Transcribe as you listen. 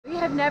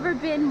have never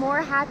been more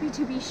happy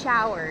to be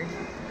showered.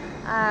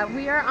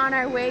 We are on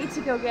our way to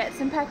go get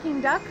some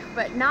Peking duck,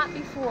 but not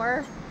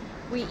before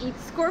we eat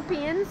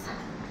scorpions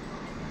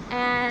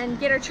and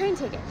get our train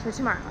ticket for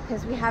tomorrow,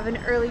 because we have an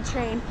early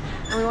train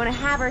and we want to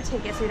have our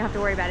ticket so we don't have to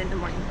worry about it in the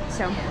morning.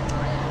 So,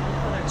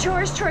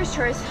 chores, chores,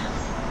 chores.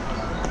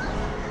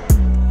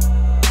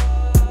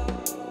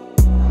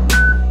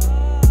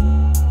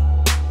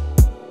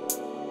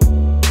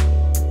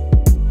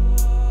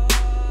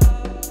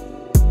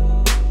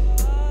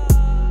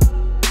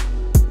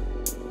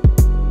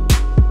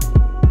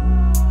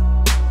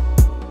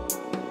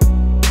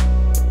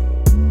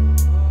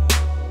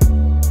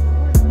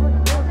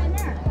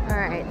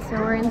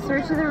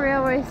 Search of the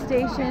railway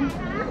station.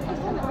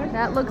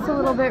 That looks a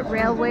little bit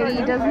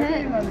railway-y, doesn't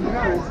it?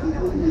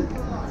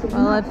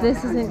 Well, if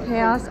this isn't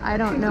chaos, I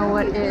don't know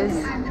what is.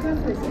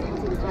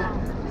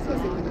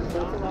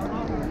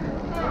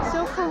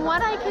 So from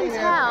what I can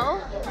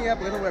tell,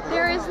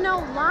 there is no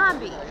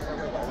lobby.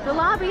 The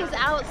lobby is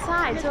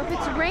outside, so if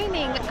it's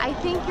raining, I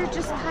think you're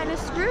just kind of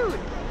screwed.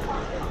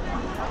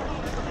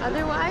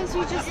 Otherwise,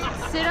 you just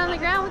sit on the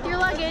ground with your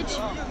luggage,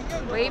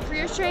 wait for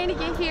your train to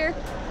get here.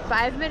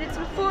 5 minutes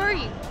before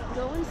you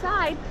go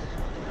inside.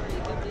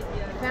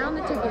 Found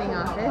the ticketing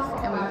office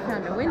and we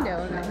found a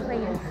window in the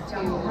planes to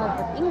help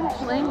with English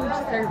language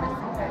service.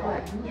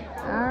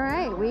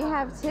 Alright, we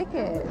have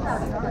tickets.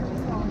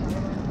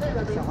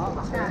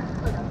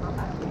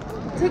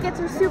 Tickets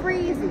were super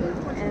easy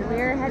and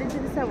we're headed to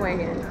the subway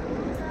again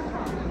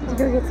to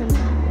go get some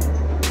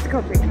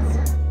scorpions.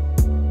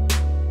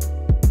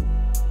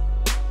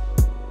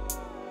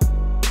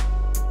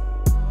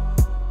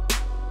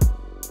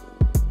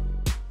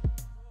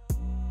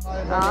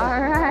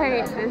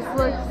 Alright, this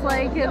looks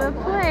like the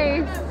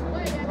place.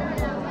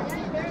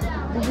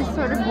 We just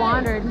sort of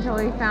wandered until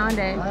we found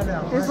it.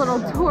 There's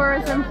little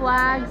tourism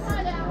flags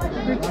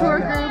for tour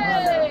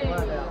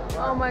groups.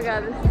 Oh my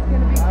god, this is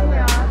gonna be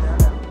chaos.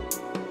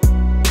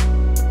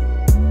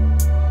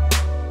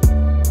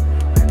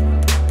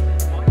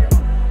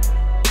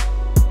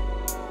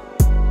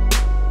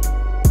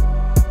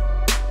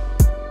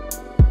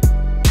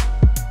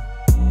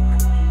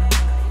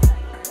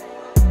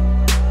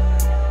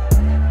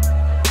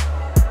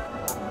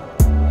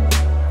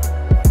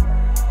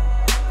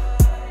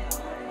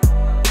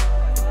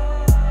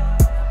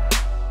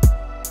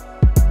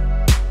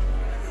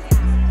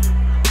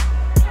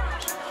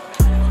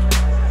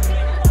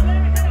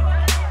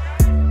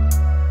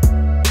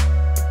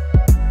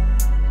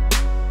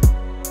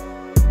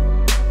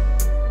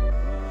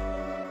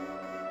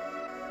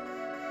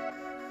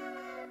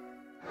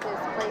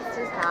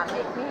 Does not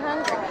make me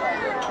hungry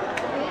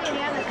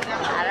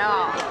at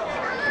all.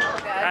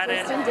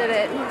 Justin did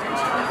it.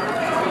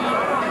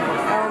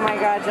 Oh my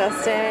god,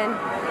 Justin.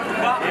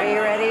 Are you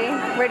ready?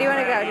 Where do you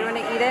want to go? Do you want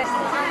to eat it?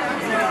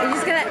 Are you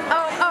just gonna,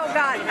 oh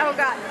god, oh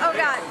god, oh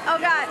god, oh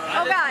god,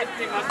 oh god,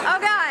 oh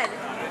god.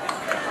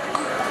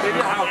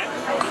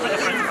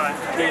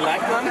 Do you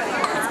like one?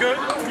 It's good.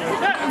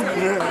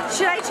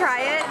 Should I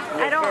try it?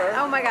 I don't,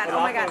 oh my god,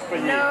 oh my god.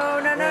 No,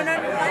 no, no, no.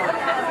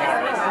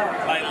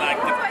 I like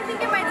it. I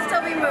think it might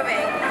still be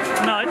moving.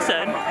 No, it's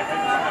dead.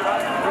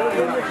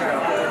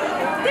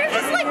 They're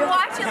just like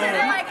watching it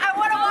and like, I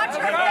want to watch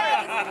your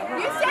face.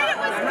 You said it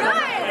was good.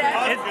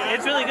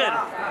 It's really good.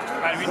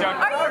 Are you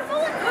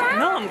full of crap?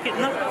 No, I'm kidding.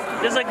 No,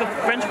 it's like a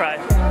French fry.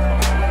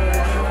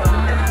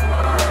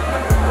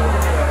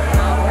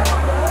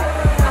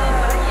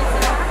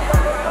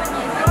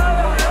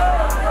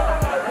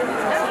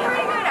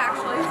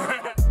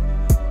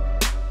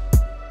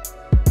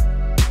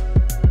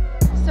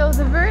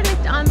 The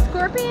verdict on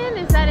scorpion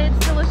is that it's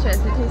delicious.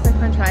 It tastes like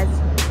French fries.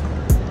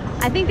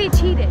 I think they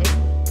cheated.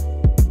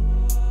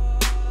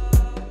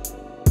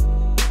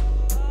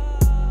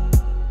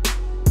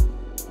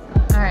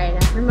 Alright,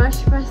 after much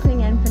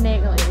fussing and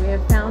finagling, we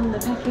have found the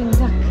Peking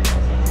duck.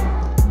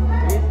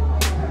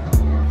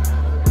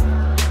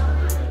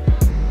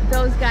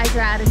 Those guys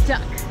are out of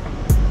duck.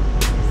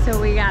 So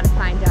we gotta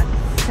find duck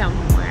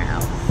somewhere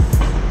else.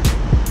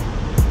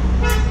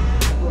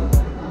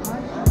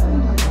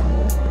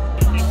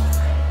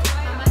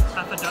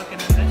 Half a duck and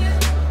then this.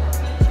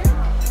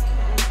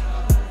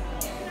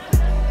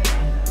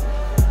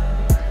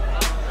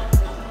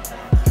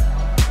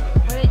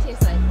 What do they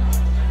taste like?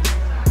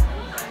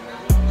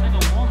 It's like a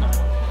walnut.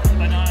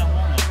 Banana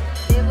walnut.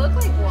 They look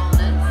like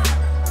walnuts.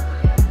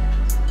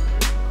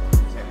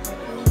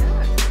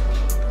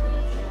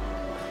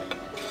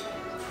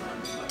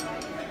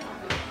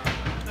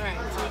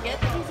 Alright, so we get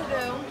the piece of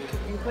dough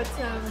and put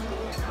some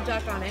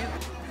duck on it.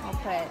 I'll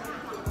put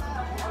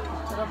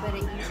a little bit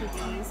of each of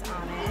these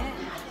on it.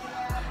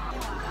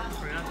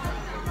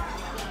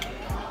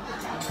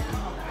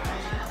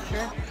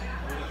 Sure.